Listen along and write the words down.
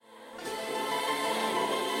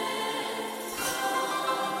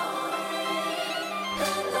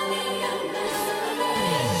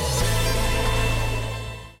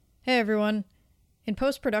everyone. In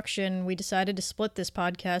post-production, we decided to split this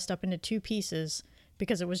podcast up into 2 pieces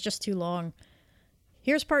because it was just too long.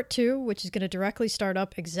 Here's part 2, which is going to directly start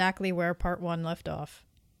up exactly where part 1 left off.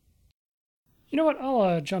 You know what?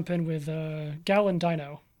 I'll jump in with Gal and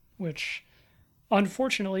Dino, which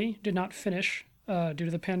unfortunately did not finish due to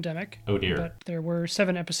the pandemic. Oh dear. But there were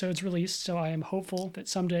 7 episodes released, so I am hopeful that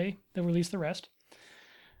someday they'll release the rest.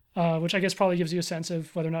 Which I guess probably gives you a sense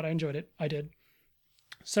of whether or not I enjoyed it. I did.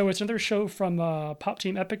 So it's another show from Pop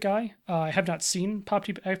Team Epic Guy. I have not seen Pop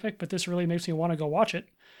Team Epic, but this really makes me want to go watch it.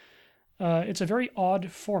 It's a very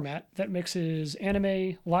odd format that mixes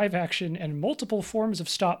anime, live action, and multiple forms of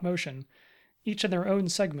stop motion, each in their own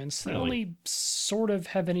segments that only sort of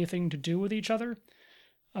have anything to do with each other.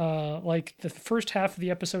 Like the first half of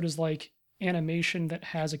the episode is like animation that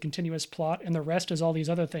has a continuous plot, and the rest is all these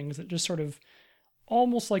other things that just sort of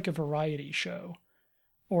almost like a variety show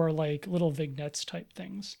or like little vignettes type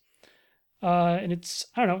things. And it's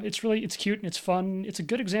cute and it's fun. It's a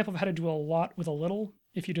good example of how to do a lot with a little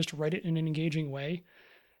if you just write it in an engaging way.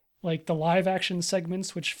 Like the live action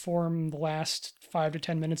segments, which form the last 5 to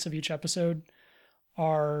 10 minutes of each episode,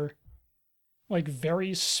 are like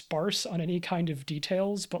very sparse on any kind of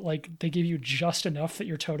details, but like they give you just enough that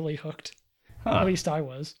you're totally hooked. At least I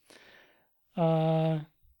was.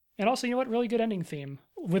 And also, you know what? Really good ending theme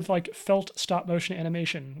with like felt stop motion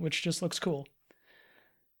animation, which just looks cool.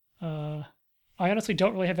 I honestly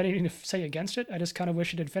don't really have anything to say against it. I just kind of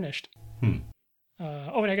wish it had finished. And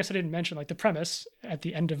I guess I didn't mention like the premise at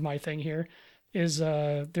the end of my thing here is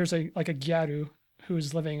there's a gyaru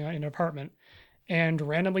who's living in an apartment, and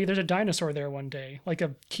randomly there's a dinosaur there one day, like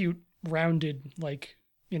a cute rounded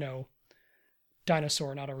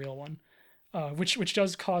dinosaur, not a real one. Which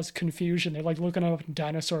does cause confusion. They're like looking up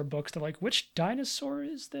dinosaur books. They're like, which dinosaur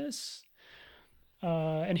is this?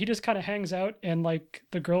 And he just kind of hangs out, and like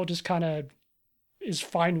the girl just kind of is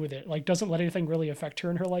fine with it. Like doesn't let anything really affect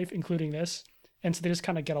her in her life, including this. And so they just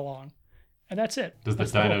kind of get along, and that's it. Does the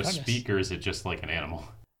dino speak, or is it just like an animal?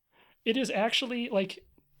 It is actually like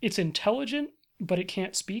it's intelligent, but it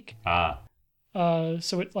can't speak.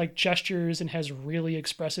 So it like gestures and has really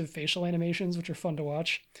expressive facial animations, which are fun to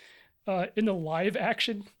watch. In the live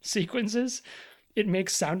action sequences, it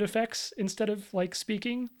makes sound effects instead of like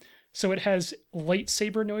speaking. So it has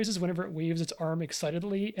lightsaber noises whenever it waves its arm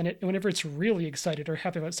excitedly, and whenever it's really excited or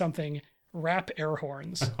happy about something, rap air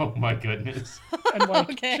horns. Oh my goodness. And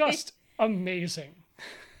like just amazing.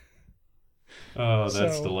 Oh,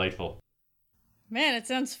 that's delightful. Man, it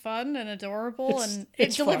sounds fun and adorable, and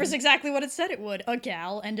it delivers fun. Exactly what it said it would. A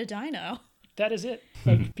gal and a dino. That is it.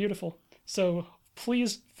 Like, beautiful. So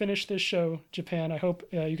please finish this show, Japan. I hope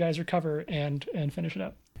you guys recover and finish it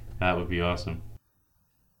up. That would be awesome.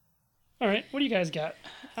 All right, what do you guys got?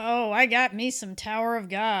 Oh, I got me some Tower of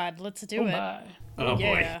God. Let's do it. My. Oh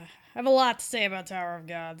boy. I have a lot to say about Tower of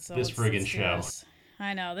God. So this friggin' let's show. this.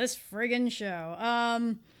 I know, this friggin' show.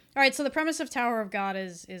 All right, so the premise of Tower of God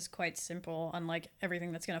is quite simple, unlike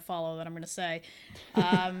everything that's going to follow that I'm going to say.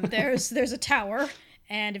 There's a tower,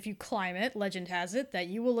 and if you climb it, legend has it that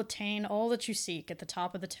you will attain all that you seek at the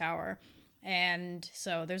top of the tower. And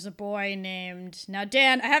so there's a boy named... Now,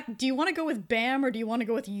 Dan, do you want to go with Bam or do you want to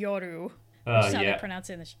go with Yoru? That's how they pronounce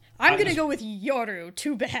it in this. I'm going to go with Yoru.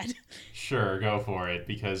 Too bad. Sure, go for it,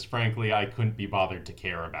 because frankly, I couldn't be bothered to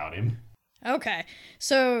care about him. Okay,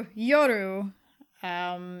 so Yoru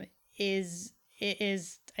is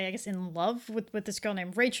I guess in love with this girl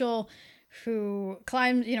named Rachel, who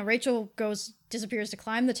climbs. Rachel disappears to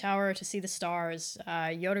climb the tower to see the stars.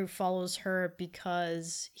 Yoru follows her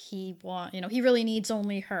because he really needs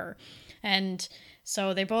only her, and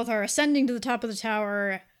so they both are ascending to the top of the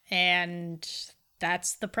tower, and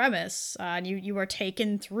that's the premise. You are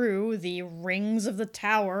taken through the rings of the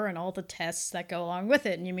tower and all the tests that go along with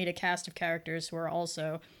it, and you meet a cast of characters who are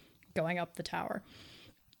also going up the tower.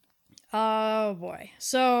 Oh boy.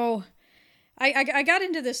 So I got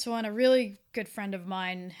into this one. A really good friend of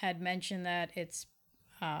mine had mentioned that it's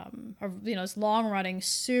it's long-running,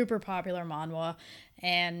 super popular manhwa,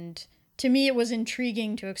 and to me it was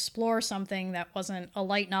intriguing to explore something that wasn't a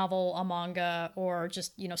light novel, a manga, or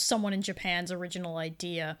just someone in Japan's original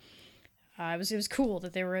idea. It was cool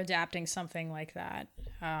that they were adapting something like that.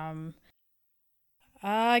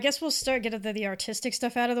 I guess we'll get the artistic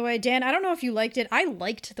stuff out of the way. Dan, I don't know if you liked it. I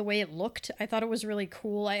liked the way it looked. I thought it was really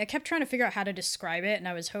cool. I kept trying to figure out how to describe it, and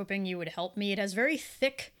I was hoping you would help me. It has very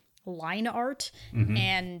thick line art,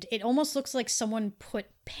 and it almost looks like someone put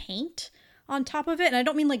paint on top of it. And I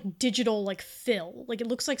don't mean like digital, like fill. Like it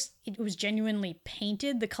looks like it was genuinely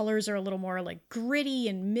painted. The colors are a little more like gritty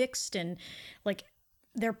and mixed, and like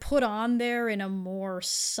they're put on there in a more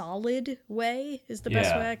solid way is the best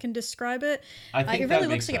Yeah. way I can describe it. I think it that really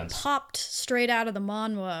makes looks like it sense. popped straight out of the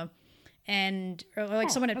manhwa, and or like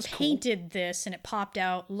someone had that's cool. painted this and it popped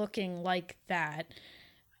out looking like that.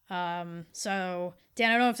 So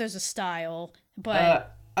Dan, I don't know if there's a style,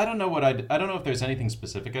 but I don't know what I don't know if there's anything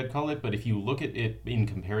specific I'd call it, but if you look at it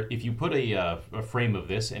if you put a frame of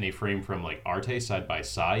this and a frame from like Arte side by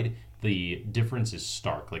side, the difference is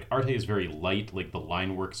stark. Like Arte is very light, like the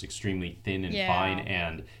line work's extremely thin and Yeah. fine,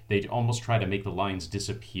 and they almost try to make the lines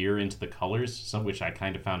disappear into the colors, some which I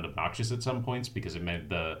kind of found obnoxious at some points because it made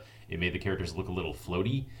the characters look a little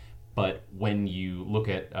floaty. But when you look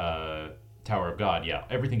at Tower of God, yeah,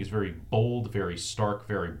 everything is very bold, very stark,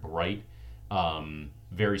 very bright.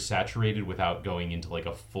 Very saturated without going into like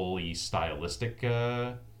a fully stylistic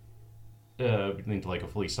into like a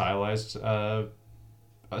fully stylized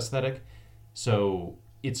aesthetic. So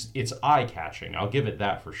it's eye catching. I'll give it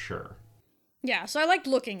that for sure. yeah, so I liked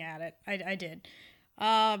looking at it. I did.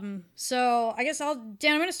 So I guess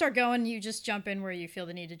Dan, I'm gonna start going. You just jump in where you feel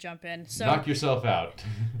the need to jump in. So Knock yourself out.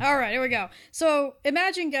 all right, here we go. So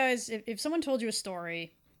imagine, guys, if someone told you a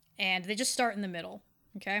story and they just start in the middle,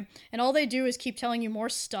 okay? And all they do is keep telling you more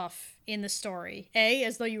stuff in the story. A,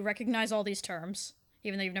 as though you recognize all these terms,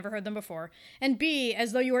 even though you've never heard them before. And B,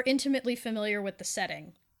 as though you are intimately familiar with the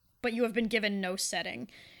setting, but you have been given no setting.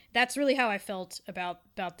 That's really how I felt about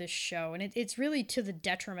this show. And it's really to the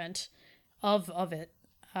detriment of it.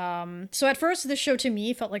 So at first, this show to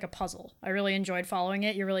me felt like a puzzle. I really enjoyed following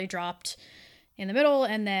it. You're really dropped in the middle,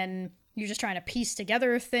 and then you're just trying to piece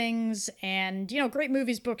together things. And, you know, great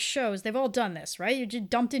movies, books, shows, they've all done this, right? You just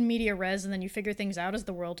dumped in media res, and then you figure things out as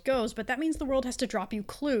the world goes. But that means the world has to drop you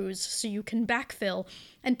clues so you can backfill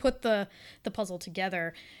and put the puzzle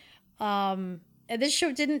together. And this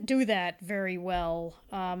show didn't do that very well.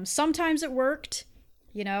 Sometimes it worked.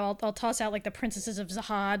 You know, I'll toss out like the Princesses of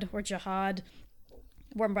Zahad or Jihad,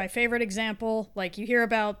 were my favorite example. Like, you hear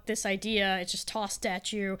about this idea, it's just tossed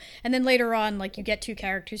at you, and then later on, like, you get two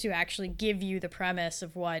characters who actually give you the premise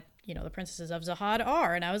of what, you know, the Princesses of Zahad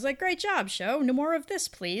are, and I was like, great job, show, no more of this,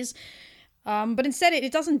 please. But instead,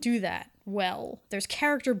 it doesn't do that well. There's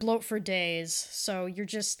character bloat for days, so you're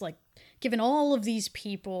just, like, given all of these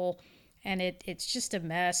people, and it's just a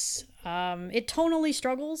mess. It tonally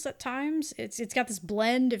struggles at times. It's got this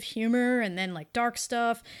blend of humor and then like dark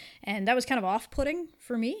stuff, and that was kind of off-putting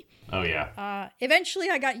for me. Oh yeah.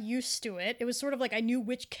 Eventually I got used to it. It was sort of like I knew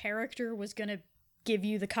which character was gonna give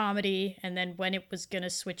you the comedy and then when it was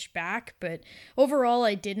gonna switch back, but overall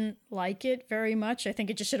I didn't like it very much. I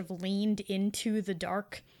think it just should have leaned into the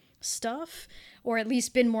dark stuff, or at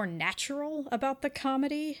least been more natural about the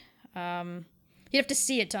comedy. You'd have to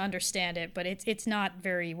see it to understand it, but it's not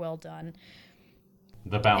very well done.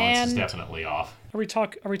 The balance is And- definitely off. Are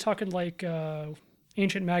we talking like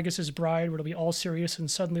Ancient Magus's Bride, where it'll be all serious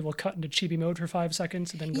and suddenly we'll cut into chibi mode for 5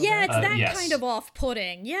 seconds and then go Yeah, back? it's that yes. kind of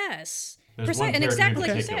off-putting. Yes. There's one And character exactly in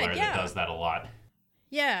like you particular said, that yeah. does that a lot.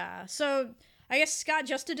 Yeah. So I guess, Scott,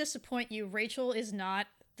 just to disappoint you, Rachel is not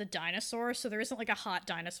the dinosaur, so there isn't like a hot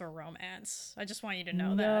dinosaur romance. I just want you to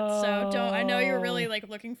know that. So I know you were really like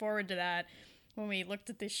looking forward to that when we looked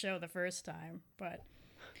at this show the first time, but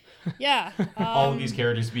yeah. All of these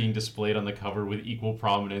characters being displayed on the cover with equal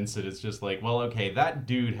prominence, and it's just like, well, okay, that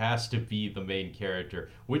dude has to be the main character.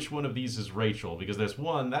 Which one of these is Rachel? Because there's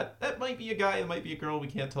one that might be a guy, it might be a girl, we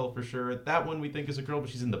can't tell for sure. That one we think is a girl, but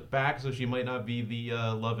she's in the back, so she might not be the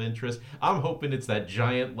love interest. I'm hoping it's that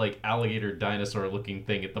giant, like, alligator dinosaur-looking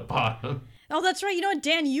thing at the bottom. Oh, that's right. You know what,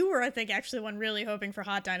 Dan, you were, I think, actually one really hoping for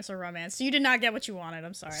hot dinosaur romance. So you did not get what you wanted.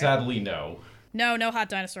 I'm sorry. Sadly, no. No hot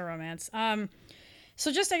dinosaur romance. So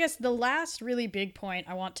just, I guess, the last really big point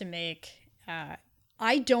I want to make,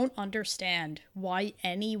 I don't understand why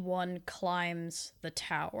anyone climbs the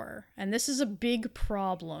tower. And this is a big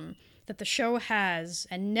problem that the show has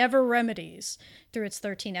and never remedies through its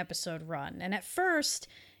 13-episode run. And at first,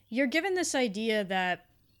 you're given this idea that,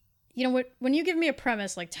 you know, when you give me a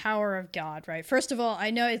premise like Tower of God, right? First of all,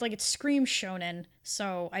 I know it's Scream Shonen,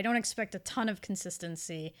 so I don't expect a ton of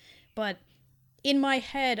consistency, but in my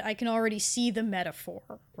head, I can already see the metaphor,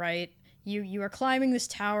 right? You are climbing this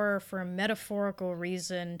tower for a metaphorical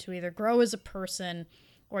reason to either grow as a person,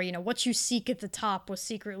 or, you know, what you seek at the top was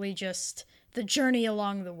secretly just the journey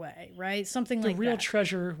along the way, right? Something like that. The real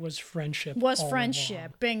treasure was friendship. Was all friendship.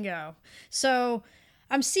 along. Bingo. So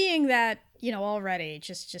I'm seeing that, you know, already,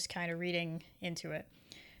 just kind of reading into it.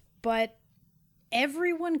 But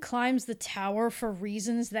everyone climbs the tower for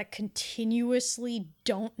reasons that continuously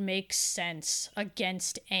don't make sense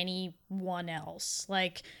against anyone else.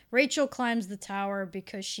 Like, Rachel climbs the tower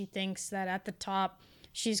because she thinks that at the top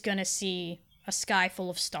she's going to see a sky full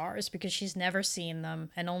of stars because she's never seen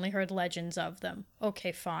them and only heard legends of them.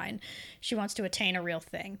 Okay, fine. She wants to attain a real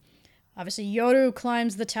thing. Obviously, Yoru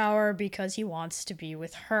climbs the tower because he wants to be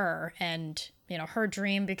with her, and, you know, her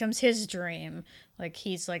dream becomes his dream. Like,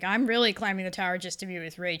 he's like, I'm really climbing the tower just to be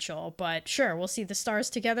with Rachel, but sure, we'll see the stars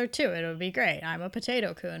together too. It'll be great. I'm a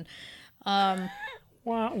potato-kun. Wah,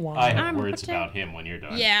 wah. I have words about him when you're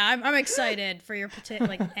done. Yeah, I'm excited for your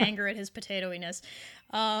anger at his potatoiness.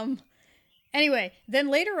 Anyway, then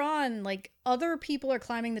later on, like, other people are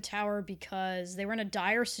climbing the tower because they were in a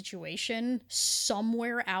dire situation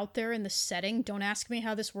somewhere out there in the setting. Don't ask me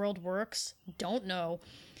how this world works. Don't know.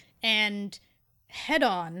 And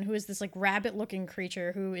Head-On, who is this, like, rabbit-looking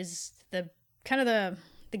creature who is the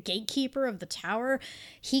gatekeeper of the tower,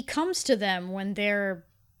 he comes to them when they're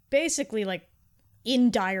basically, like,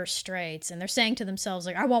 in dire straits, and they're saying to themselves,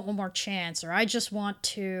 like, I want one more chance, or I just want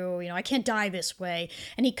to, you know, I can't die this way.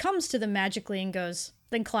 And he comes to them magically and goes,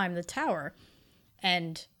 then climb the tower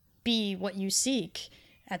and be what you seek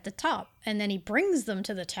at the top. And then he brings them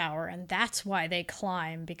to the tower, and that's why they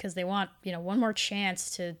climb, because they want, you know, one more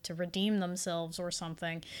chance to redeem themselves or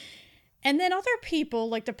something. And then other people,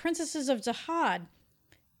 like the princesses of Zahad,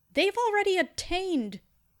 they've already attained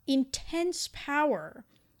intense power.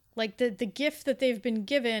 Like, the gift that they've been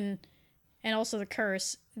given, and also the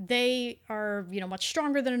curse, they are, you know, much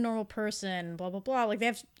stronger than a normal person, blah, blah, blah. Like, they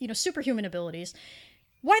have, you know, superhuman abilities.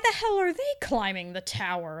 Why the hell are they climbing the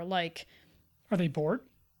tower? Like... Are they bored?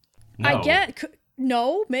 No.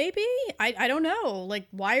 No, maybe? I don't know. Like,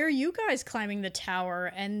 why are you guys climbing the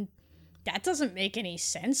tower? And that doesn't make any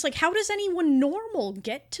sense. Like, how does anyone normal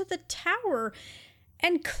get to the tower?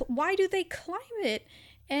 And why do they climb it?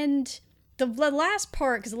 And... The last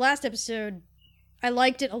part, because the last episode, I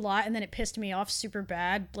liked it a lot, and then it pissed me off super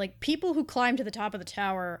bad. Like, people who climb to the top of the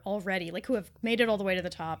tower already, like, who have made it all the way to the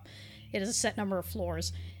top, it is a set number of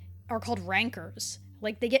floors, are called rankers.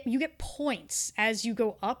 Like, you get points as you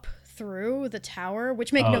go up through the tower,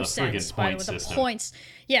 which make no sense, by the way. The points.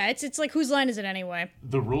 Yeah, it's like, whose line is it anyway?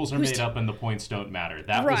 The rules are made up and the points don't matter.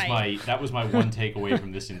 That was my one takeaway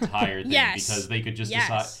from this entire thing, because they could just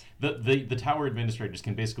decide... The tower administrators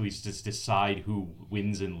can basically just decide who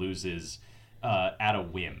wins and loses at a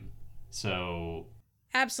whim. So...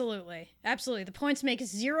 Absolutely. The points make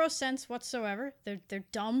zero sense whatsoever. They're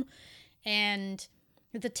dumb. And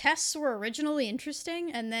the tests were originally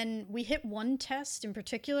interesting, and then we hit one test in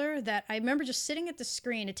particular that I remember just sitting at the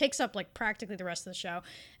screen. It takes up, like, practically the rest of the show.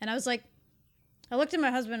 And I was like... I looked at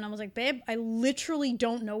my husband and I was like, babe, I literally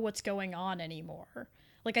don't know what's going on anymore.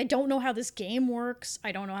 Like, I don't know how this game works.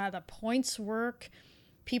 I don't know how the points work.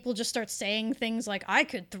 People just start saying things like, I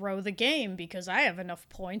could throw the game because I have enough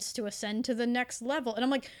points to ascend to the next level. And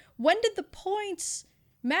I'm like, when did the points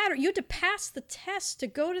matter? You had to pass the test to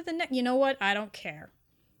go to the next... You know what? I don't care.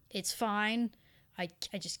 It's fine. I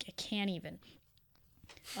can't even.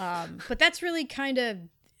 But that's really kind of...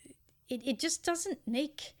 It just doesn't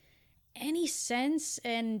make any sense,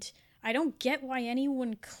 and... I don't get why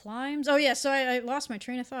anyone climbs. Oh, yeah, so I lost my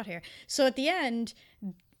train of thought here. So at the end,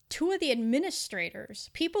 two of the administrators,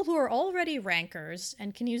 people who are already rankers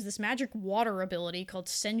and can use this magic water ability called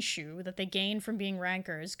Senshu that they gain from being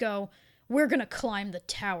rankers, go, we're going to climb the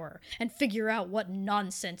tower and figure out what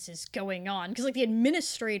nonsense is going on. Because, like, the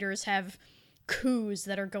administrators have coups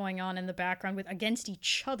that are going on in the background against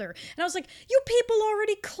each other. And I was like, you people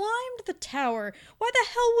already climbed the tower. Why the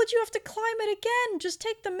hell would you have to climb it again? Just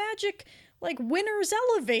take the magic, like, winner's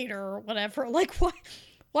elevator or whatever. Like, why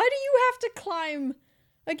do you have to climb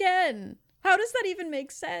again? How does that even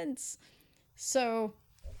make sense? So,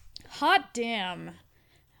 hot damn.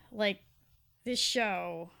 Like, this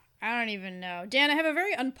show, I don't even know. Dan, I have a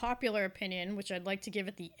very unpopular opinion, which I'd like to give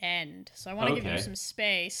at the end. So I want to give you some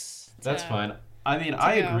space. That's fine. I mean,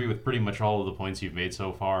 I agree with pretty much all of the points you've made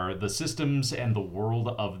so far. The systems and the world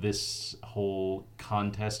of this whole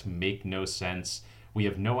contest make no sense. We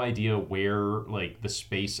have no idea where, like, the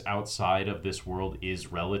space outside of this world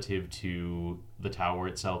is relative to the tower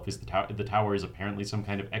itself. The tower is apparently some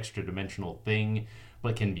kind of extra-dimensional thing,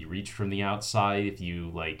 but can be reached from the outside if you,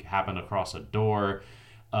 like, happen across a door.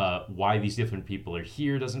 Why these different people are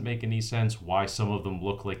here doesn't make any sense. Why some of them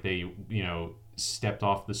look like they, you know, stepped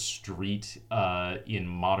off the street in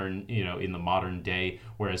the modern day,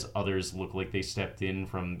 whereas others look like they stepped in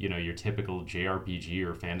from, you know, your typical JRPG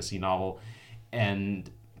or fantasy novel. And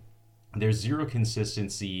there's zero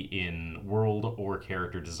consistency in world or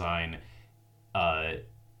character design.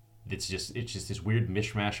 It's just this weird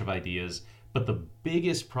mishmash of ideas. But the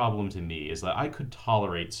biggest problem to me is that I could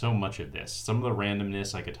tolerate so much of this. Some of the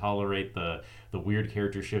randomness, I could tolerate the weird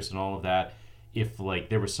character shifts and all of that. if like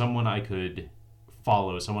there was someone I could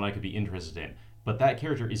follow, someone I could be interested in. But that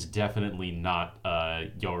character is definitely not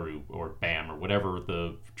Yoru or Bam or whatever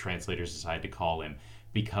the translators decide to call him,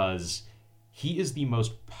 because he is the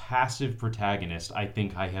most passive protagonist I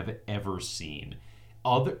think I have ever seen.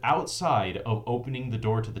 Outside of opening the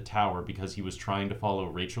door to the tower because he was trying to follow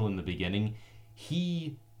Rachel in the beginning,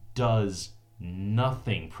 he does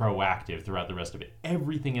nothing proactive throughout the rest of it.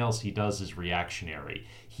 Everything else he does is reactionary.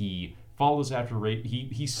 He follows after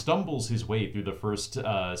he stumbles his way through the first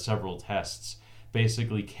several tests,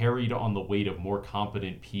 basically carried on the weight of more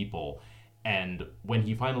competent people. And when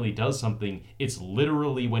he finally does something, it's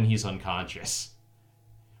literally when he's unconscious.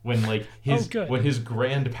 When like when his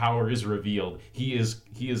grand power is revealed, he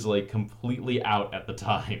is like completely out at the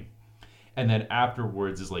time. And then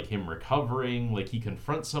afterwards is like him recovering, like he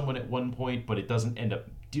confronts someone at one point, but it doesn't end up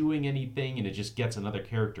doing anything, and it just gets another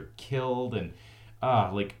character killed, and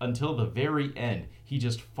like until the very end, he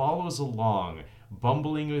just follows along,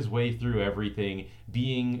 bumbling his way through everything,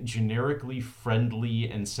 being generically friendly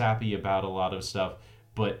and sappy about a lot of stuff,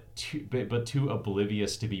 but too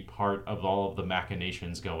oblivious to be part of all of the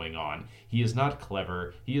machinations going on. He is not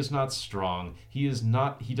clever. He is not strong. He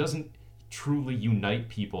doesn't truly unite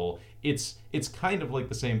people. It's kind of like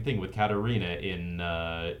the same thing with Katarina in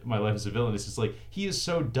My Life as a Villain. It's just like, he is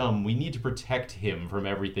so dumb, we need to protect him from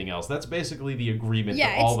everything else. That's basically the agreement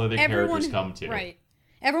that all the other characters come to. Right.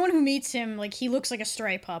 Everyone who meets him, like, he looks like a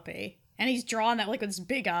stray puppy. And he's drawn that, like, with his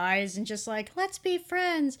big eyes and just like, let's be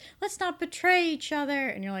friends. Let's not betray each other.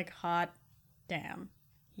 And you're like, hot damn.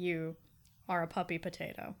 You are a puppy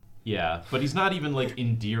potato. Yeah, but he's not even, like,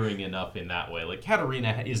 endearing enough in that way. Like,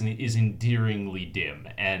 Katarina is endearingly dim,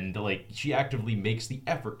 and, like, she actively makes the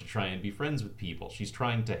effort to try and be friends with people. She's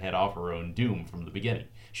trying to head off her own doom from the beginning.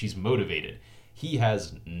 She's motivated. He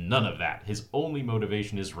has none of that. His only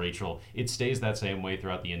motivation is Rachel. It stays that same way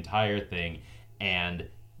throughout the entire thing, and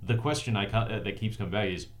the question that keeps coming back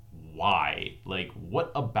is, why? Like,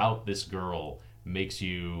 what about this girl makes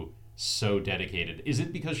you so dedicated? Is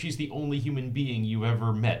it because she's the only human being you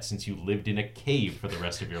ever met since you lived in a cave for the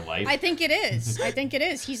rest of your life? I think it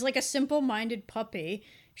is. He's like a simple-minded puppy.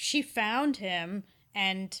 She found him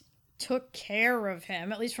and took care of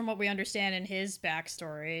him, at least from what we understand in his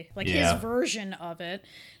backstory, like his version of it.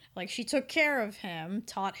 Like, she took care of him,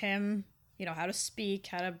 taught him, you know, how to speak,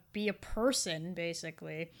 how to be a person,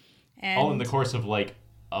 basically. And all in the course of like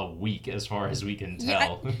a week, as far as we can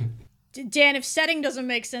tell. Dan, if setting doesn't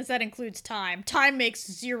make sense, that includes time. Time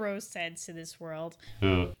makes zero sense in this world.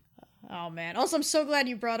 Oh man. Also, I'm so glad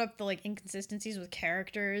you brought up the like inconsistencies with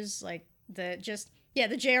characters, like the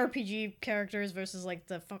JRPG characters versus like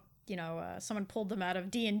the someone pulled them out of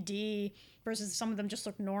D&D versus some of them just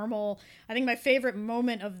look normal. I think my favorite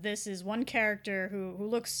moment of this is one character who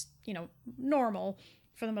looks, you know, normal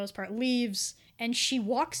for the most part, leaves, and she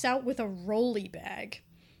walks out with a rolly bag.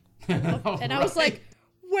 And I was like,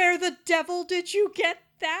 where the devil did you get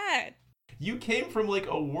that? You came from like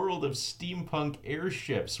a world of steampunk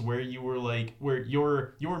airships where you were like, where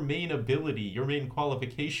your main ability, your main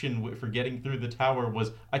qualification for getting through the tower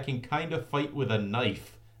was, I can kind of fight with a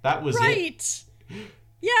knife. That was it.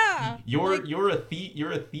 Yeah. You're a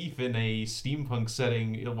thief in a steampunk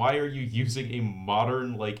setting. Why are you using a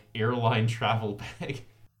modern like airline travel bag?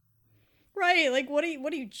 Right. Like, what are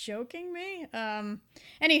you joking me?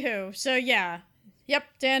 Anywho, so yeah. Yep,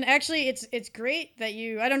 Dan. Actually, it's great that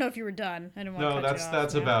you. I don't know if you were done. I didn't want to cut you off.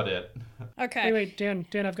 That's about it. Okay. Wait, Dan.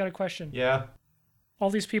 I've got a question. Yeah. All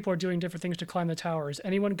these people are doing different things to climb the tower. Is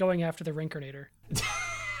anyone going after the Rinkernator?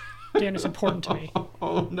 Dan, it's important to me.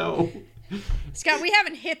 Oh no, Scott, we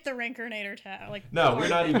haven't hit the Rinkernator tower. Like, no, we're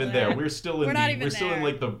not even there. We're still in.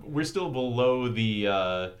 We're still below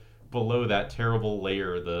the below that terrible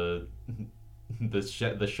layer, the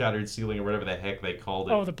shattered ceiling or whatever the heck they called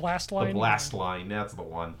it. Oh, the blast line. The blast line. That's the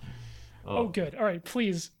one. Oh, good. All right,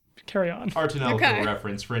 please carry on. Artanelco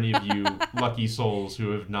reference for any of you lucky souls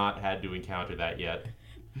who have not had to encounter that yet.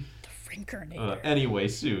 The Rinkernator. Anyway,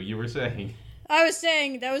 Sue, you were saying. I was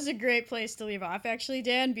saying that was a great place to leave off, actually,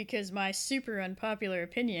 Dan, because my super unpopular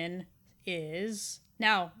opinion is...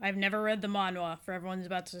 Now, I've never read the manhwa, for everyone's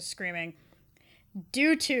about to screaming.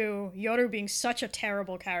 Due to Yoru being such a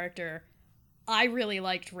terrible character, I really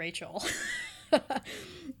liked Rachel.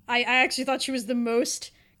 I actually thought she was the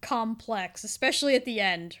most complex, especially at the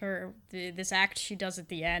end. This act she does at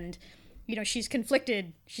the end. You know, she's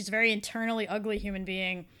conflicted. She's a very internally ugly human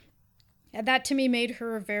being. And that, to me, made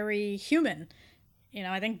her very human. You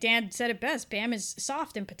know, I think Dan said it best. Bam is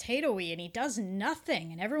soft and potato-y, and he does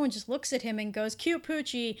nothing. And everyone just looks at him and goes, cute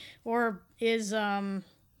poochie. Or is,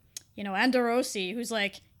 Andorosi, who's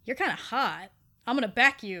like, you're kind of hot. I'm gonna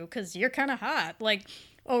back you because you're kind of hot. Like,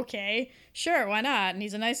 okay, sure, why not? And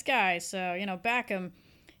he's a nice guy, so, back him.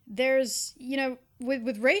 There's,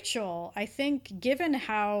 with Rachel, I think given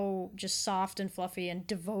how just soft and fluffy and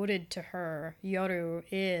devoted to her Yoru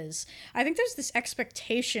is, I think there's this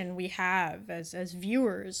expectation we have as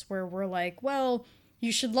viewers where we're like, well,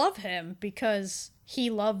 you should love him because he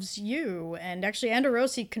loves you. And actually,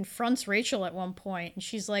 Andorosi confronts Rachel at one point, and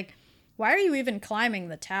she's like, why are you even climbing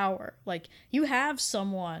the tower? Like, you have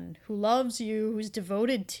someone who loves you, who's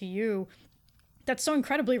devoted to you. That's so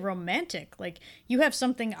incredibly romantic. Like, you have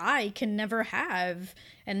something I can never have,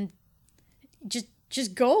 and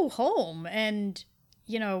just go home. And,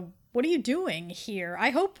 what are you doing here? I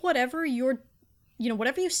hope whatever you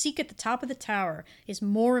seek at the top of the tower is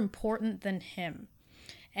more important than him.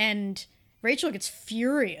 And Rachel gets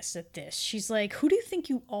furious at this. She's like, who do you think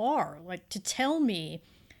you are? Like, to tell me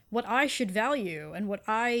what I should value and what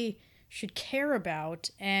I should care about.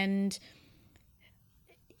 And,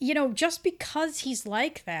 just because he's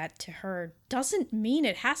like that to her doesn't mean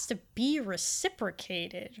it has to be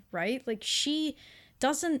reciprocated, right? Like, she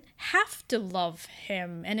doesn't have to love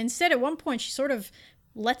him. And instead, at one point, she sort of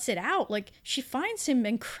lets it out. Like, she finds him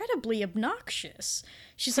incredibly obnoxious.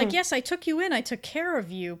 She's like, yes, I took you in, I took care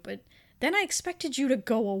of you, but then I expected you to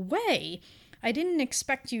go away. I didn't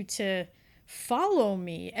expect you to follow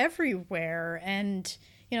me everywhere. And,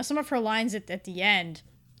 some of her lines at the end,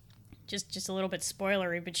 just a little bit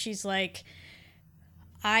spoilery, but she's like,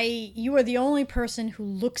 you are the only person who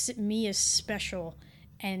looks at me as special,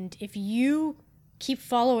 and if you keep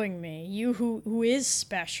following me, you who is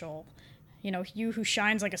special, you who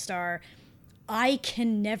shines like a star, I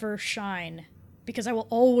can never shine because I will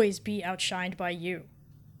always be outshined by you,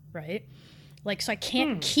 right? Like, so I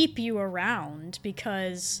can't keep you around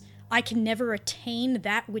because I can never attain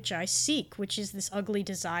that which I seek, which is this ugly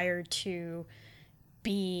desire to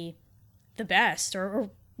be the best, or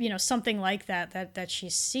something like that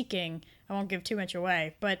she's seeking. I won't give too much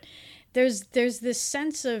away, but there's this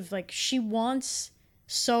sense of, like, she wants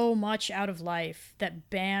so much out of life that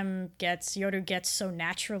Yoru gets so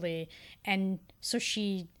naturally, and so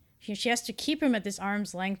she has to keep him at this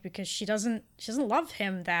arm's length because she doesn't love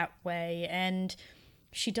him that way, and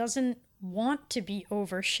she doesn't want to be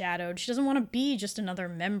overshadowed. She doesn't want to be just another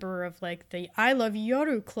member of, like, the I Love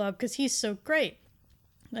Yoru club because he's so great.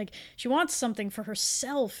 Like, she wants something for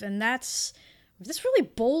herself, and that's really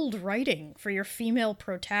bold writing for your female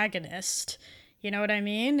protagonist. You know what I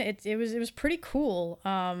mean? It was pretty cool.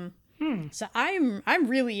 So I'm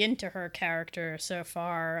really into her character so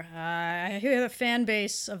far. I hear the fan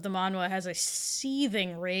base of the manhwa has a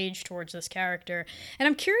seething rage towards this character, and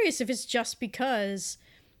I'm curious if it's just because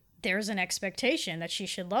there's an expectation that she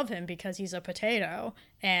should love him because he's a potato,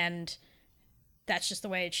 and that's just the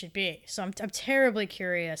way it should be. So I'm terribly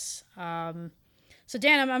curious. So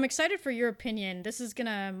Dan, I'm excited for your opinion.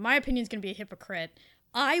 My opinion's gonna be a hypocrite.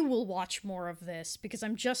 I will watch more of this because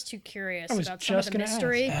I'm just too curious about some of the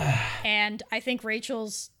mystery. And I think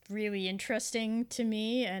Rachel's really interesting to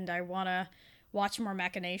me, and I want to watch more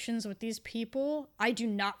machinations with these people. I do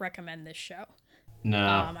not recommend this show.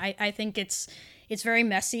 No. I think it's very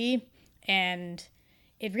messy, and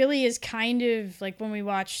it really is kind of like when we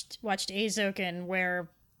watched Azoken, where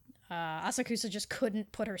Asakusa just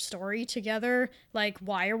couldn't put her story together. Like,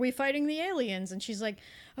 why are we fighting the aliens? And she's like,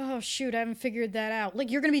 oh, shoot, I haven't figured that out. Like,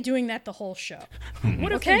 you're going to be doing that the whole show.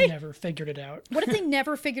 What if they never figured it out? What if they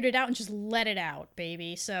never figured it out and just let it out,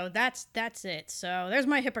 baby? So that's it. So there's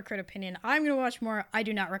my hypocrite opinion. I'm going to watch more. I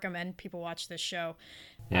do not recommend people watch this show.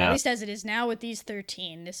 Yeah. At least as it is now with these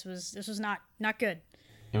 13. This was not good.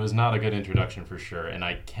 It was not a good introduction for sure, and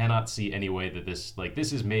I cannot see any way that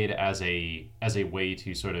this is made as a way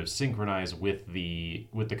to sort of synchronize with the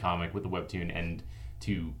comic, with the webtoon, and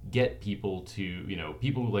to get people to,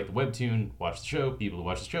 people who like the webtoon watch the show, people who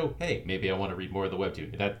watch the show, hey, maybe I want to read more of the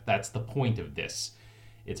webtoon. That's the point of this.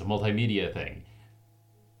 It's a multimedia thing.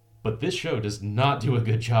 But this show does not do a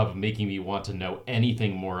good job of making me want to know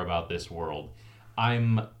anything more about this world.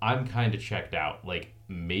 I'm kind of checked out. Like,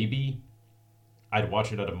 maybe I'd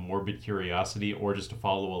watch it out of morbid curiosity, or just to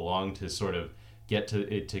follow along to sort of get to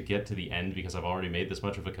the end because I've already made this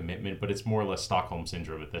much of a commitment. But it's more or less Stockholm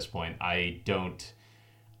syndrome at this point.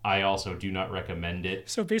 I also do not recommend it.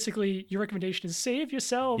 So basically, your recommendation is save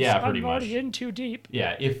yourselves. Yeah, pretty I'm much. already in too deep.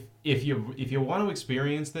 Yeah, if you want to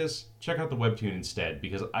experience this, check out the webtoon instead,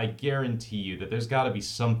 because I guarantee you that there's got to be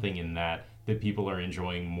something in that people are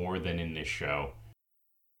enjoying more than in this show.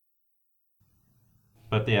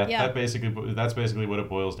 But yeah. That's basically what it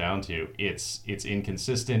boils down to. It's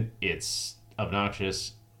inconsistent, it's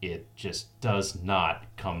obnoxious, it just does not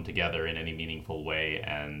come together in any meaningful way,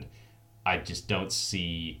 and I just don't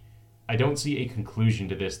see a conclusion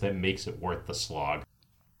to this that makes it worth the slog.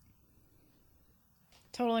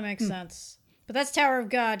 Totally makes sense. But that's Tower of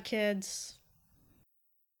God, kids.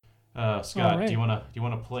 Scott, right. do you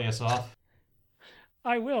wanna play us off?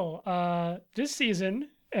 I will. This season,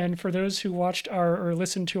 and for those who watched or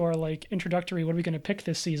listened to our like introductory "What are we going to pick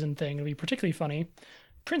this season" thing, it'll be particularly funny.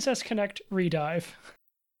 Princess Connect Redive.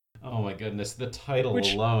 Oh my goodness, the title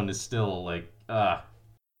alone is still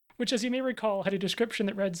Which, as you may recall, had a description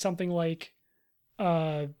that read something like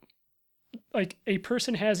a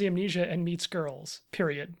person has amnesia and meets girls.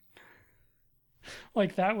 Period.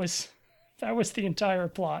 Like that was the entire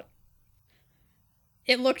plot.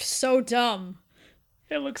 It looked so dumb.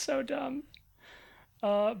 It looks so dumb.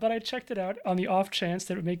 But I checked it out on the off chance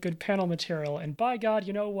that it would make good panel material, and by God,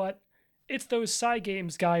 you know what? It's those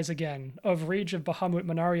Cygames guys again, of Rage of Bahamut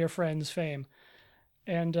Manaria Friends fame.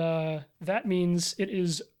 And that means it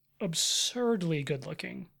is absurdly good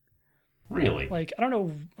looking. really. Like, I don't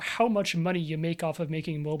know how much money you make off of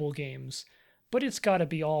making mobile games, but it's gotta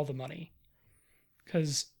be all the money.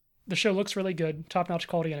 Because the show looks really good, top-notch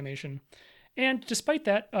quality animation. And despite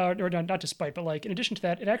that, or not despite, but like in addition to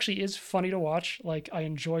that, it actually is funny to watch. Like, I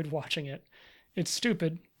enjoyed watching it. It's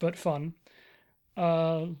stupid, but fun.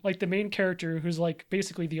 Like the main character, who's like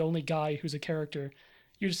basically the only guy who's a character,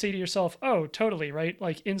 you just say to yourself, oh, totally, right?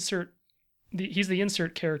 Like he's the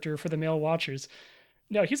insert character for the male watchers.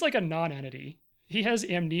 No, he's like a non-entity. He has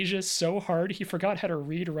amnesia so hard he forgot how to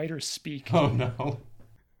read, write, or speak. Oh no.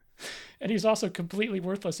 And he's also completely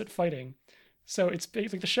worthless at fighting. So it's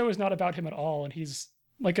basically the show is not about him at all, and he's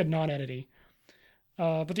like a non-entity.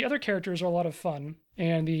 But the other characters are a lot of fun,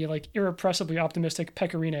 and the like irrepressibly optimistic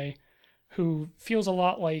Pecorine, who feels a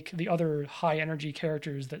lot like the other high-energy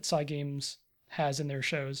characters that Cygames has in their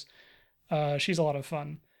shows. She's a lot of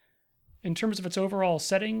fun. In terms of its overall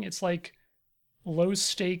setting, it's like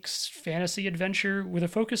low-stakes fantasy adventure with a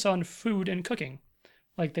focus on food and cooking.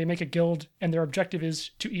 Like, they make a guild, and their objective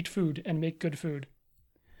is to eat food and make good food.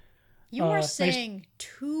 You are saying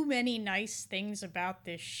too many nice things about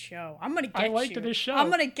this show. I'm going to get you. I liked this show. I'm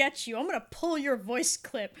going to get you. I'm going to pull your voice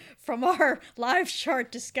clip from our live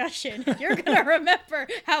chart discussion. You're going to remember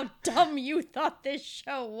how dumb you thought this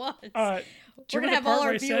show was. We're going to have all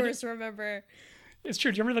our viewers remember. It's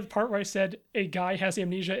true. Do you remember the part where I said a guy has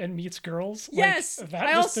amnesia and meets girls? Yes.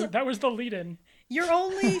 Like, that was the lead-in. Your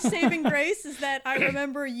only saving grace is that I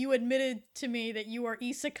remember you admitted to me that you are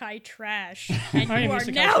isekai trash. And you are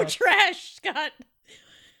now trash, Scott.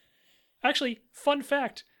 Actually, fun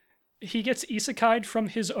fact. He gets isekai'd from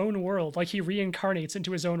his own world. Like, he reincarnates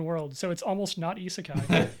into his own world. So it's almost not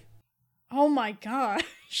isekai. Oh my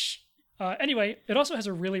gosh. Anyway, it also has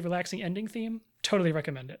a really relaxing ending theme. Totally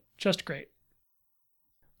recommend it. Just great.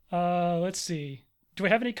 Let's see. Do I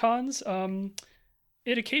have any cons?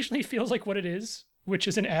 It occasionally feels like what it is, which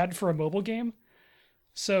is an ad for a mobile game.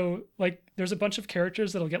 So, like, there's a bunch of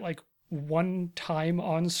characters that'll get, like, one time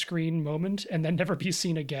on-screen moment and then never be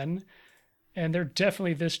seen again. And they're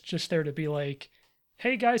definitely just there to be like,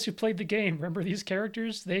 hey, guys who played the game, remember these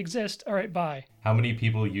characters? They exist. All right, bye. How many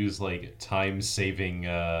people use, like, time-saving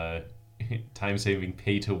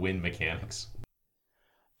pay-to-win mechanics?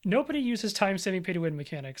 Nobody uses time-saving pay-to-win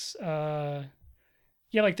mechanics.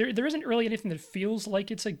 Yeah, like there isn't really anything that feels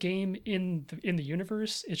like it's a game in the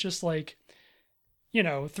universe. It's just like,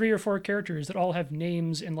 3 or 4 characters that all have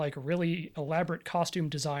names and like really elaborate costume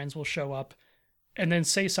designs will show up and then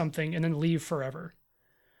say something and then leave forever.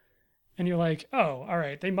 And you're like, oh, all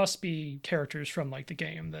right, they must be characters from like the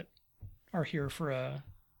game that are here for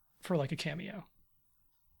like a cameo.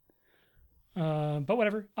 But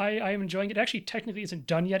whatever, I am enjoying it. It actually technically isn't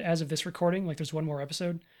done yet as of this recording. Like there's one more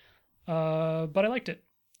episode. But I liked it,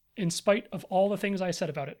 in spite of all the things I said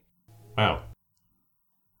about it. Wow.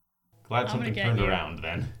 Glad something turned around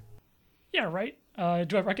then. Yeah, right?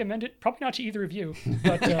 Do I recommend it? Probably not to either of you,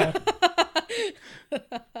 but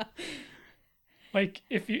like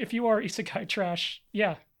if you are isekai trash,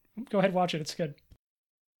 yeah, go ahead, watch it. It's good.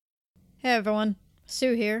 Hey everyone,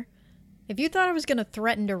 Sue here. If you thought I was going to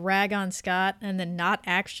threaten to rag on Scott and then not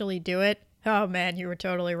actually do it, oh man, you were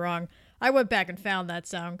totally wrong. I went back and found that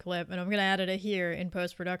sound clip, and I'm going to add it here in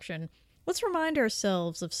post-production. Let's remind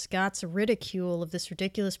ourselves of Scott's ridicule of this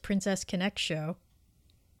ridiculous Princess Connect show.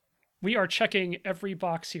 We are checking every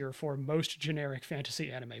box here for most generic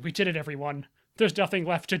fantasy anime. We did it, everyone. There's nothing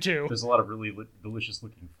left to do. There's a lot of really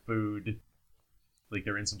delicious-looking food. Like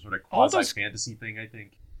they're in some sort of quasi-fantasy thing, I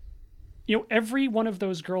think. Every one of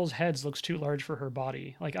those girls' heads looks too large for her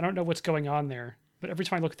body. Like, I don't know what's going on there. but every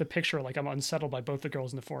time I look at the picture, like I'm unsettled by both the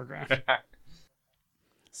girls in the foreground.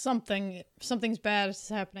 Something's bad is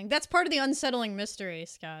happening. That's part of the unsettling mystery,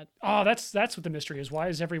 Scott. Oh, that's what the mystery is. Why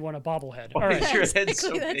is everyone a bobblehead? All Why right. is your head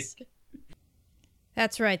so big?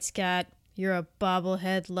 That's right, Scott. You're a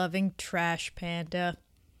bobblehead-loving trash panda.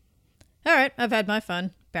 All right, I've had my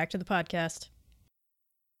fun. Back to the podcast.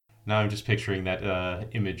 Now I'm just picturing that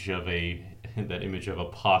image of a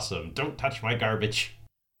possum. Don't touch my garbage.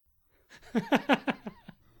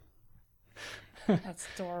 That's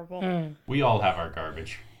adorable. We all have our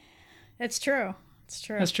garbage. It's true. It's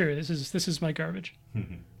true. That's true. This is my garbage.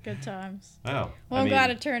 Good times. Wow. Well, I'm glad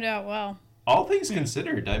it turned out well. All things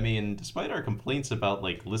considered, I mean, despite our complaints about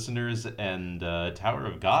like listeners and Tower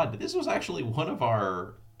of God, this was actually one of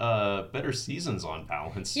our better seasons on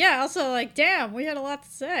balance. Yeah, also, like, damn, we had a lot to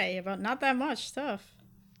say about not that much stuff.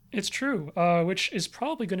 It's true, which is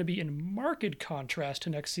probably going to be in marked contrast to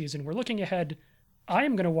next season. We're looking ahead. I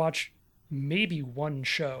am going to watch maybe one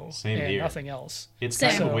show Same and here. nothing else. It's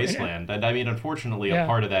Same. kind of a So- wasteland. And I mean, unfortunately, Yeah. a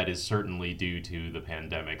part of that is certainly due to the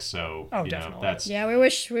pandemic. So, Oh, you definitely. know, that's, Yeah, we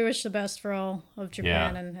wish the best for all of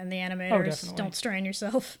Japan Yeah. and the Oh, animators. definitely. Don't strain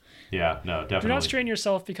yourself. yeah, no, Do definitely. not strain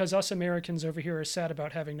yourself because us Americans over here are sad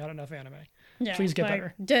about having not enough anime. Yeah, Please get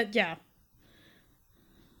better. Yeah.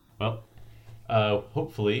 Well,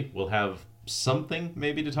 hopefully we'll have something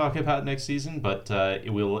maybe to talk about next season, but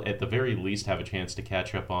it will at the very least have a chance to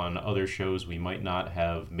catch up on other shows we might not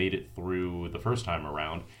have made it through the first time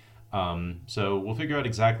around. So we'll figure out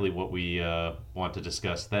exactly what we want to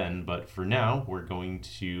discuss then, but for now we're going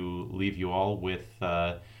to leave you all with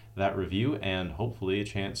that review and hopefully a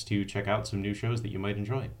chance to check out some new shows that you might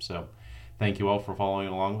enjoy. So thank you all for following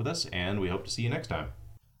along with us, and we hope to see you next time.